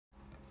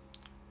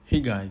Hey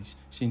guys,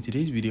 so in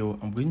today's video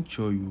I'm going to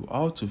show you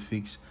how to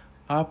fix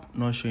app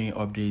not showing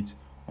updates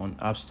on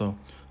App Store.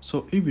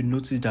 So if you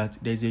notice that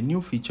there's a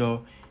new feature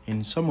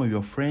in some of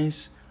your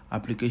friends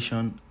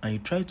application and you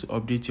try to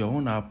update your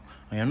own app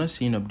and you're not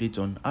seeing updates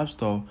on App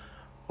Store,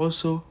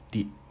 also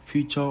the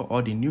feature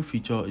or the new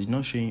feature is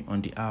not showing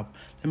on the app,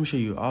 let me show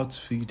you how to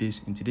fix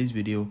this in today's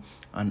video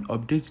and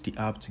update the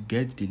app to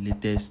get the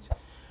latest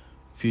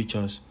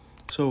features.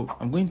 So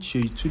I'm going to show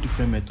you two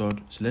different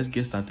methods, so let's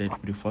get started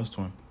with the first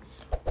one.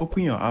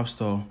 Open your App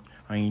Store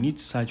and you need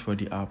to search for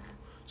the app.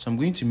 So I'm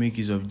going to make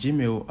use of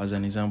Gmail as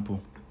an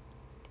example.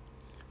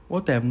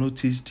 What I've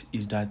noticed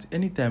is that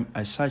anytime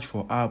I search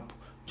for app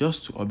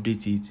just to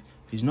update it,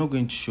 it's not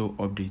going to show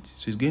update.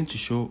 So it's going to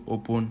show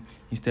open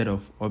instead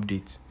of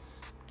update.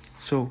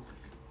 So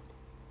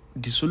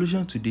the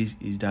solution to this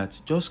is that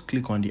just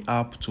click on the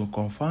app to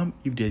confirm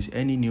if there's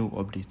any new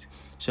update.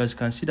 So as you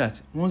can see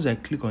that once I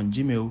click on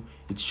Gmail,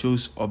 it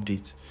shows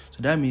update.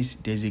 So that means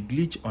there's a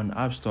glitch on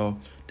App Store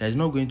that is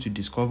not going to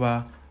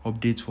discover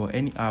updates for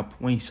any app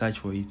when you search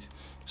for it.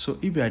 So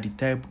if you are the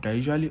type that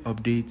usually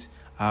updates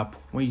app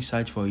when you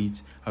search for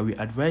it, I will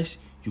advise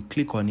you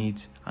click on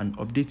it and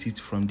update it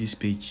from this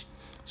page.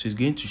 So it's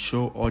going to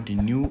show all the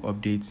new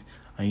updates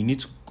and you need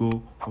to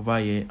go over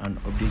here and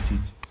update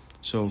it.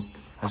 So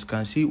as you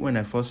can see, when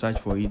I first search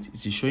for it,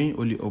 it's showing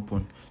only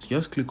open. So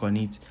just click on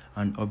it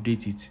and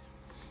update it.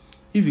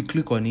 If you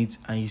click on it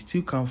and you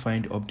still can't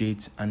find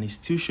updates and it's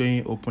still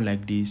showing open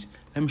like this,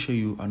 let me show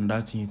you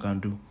another thing you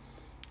can do.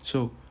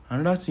 So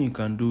another thing you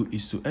can do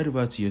is to head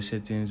over to your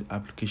settings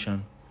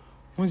application.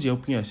 Once you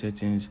open your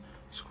settings,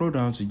 scroll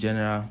down to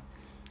general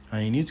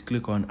and you need to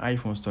click on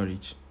iPhone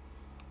storage.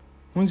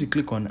 Once you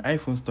click on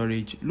iPhone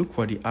storage, look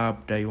for the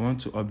app that you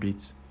want to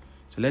update.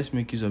 So let's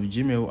make use of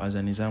Gmail as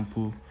an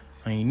example,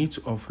 and you need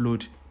to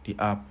offload the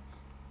app.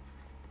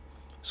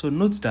 So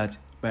note that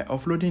by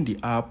offloading the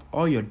app,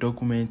 all your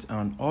documents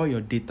and all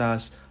your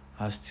data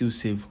are still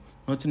safe.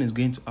 Nothing is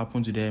going to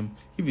happen to them.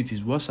 If it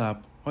is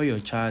WhatsApp, all your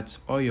chats,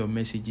 all your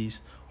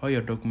messages, all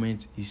your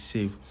documents is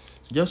safe.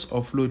 So just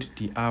offload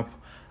the app,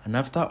 and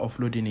after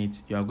offloading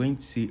it, you are going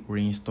to see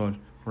reinstall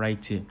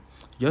right here.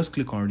 Just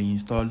click on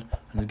reinstall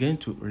and it's going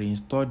to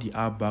reinstall the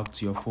app back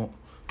to your phone,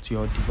 to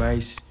your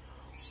device,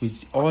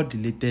 with all the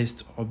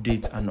latest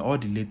updates and all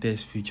the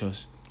latest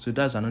features. So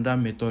that's another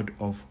method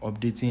of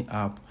updating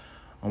app.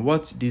 And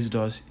what this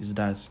does is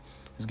that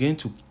it's going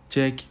to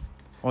check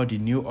all the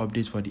new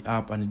updates for the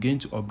app and it's going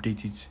to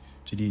update it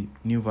to the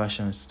new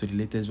versions, to the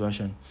latest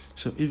version.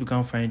 So if you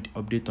can't find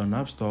update on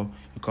App Store,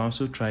 you can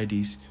also try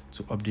this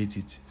to update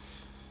it.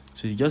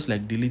 So it's just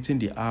like deleting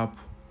the app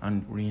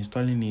and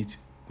reinstalling it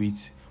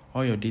with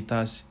all your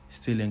data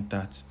still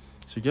intact.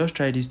 So just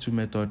try these two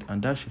methods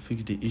and that should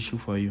fix the issue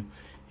for you.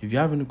 If you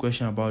have any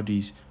question about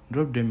this,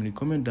 drop them in the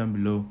comment down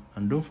below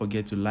and don't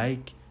forget to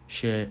like,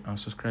 share and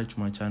subscribe to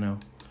my channel.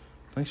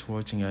 Thanks for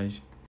watching, guys.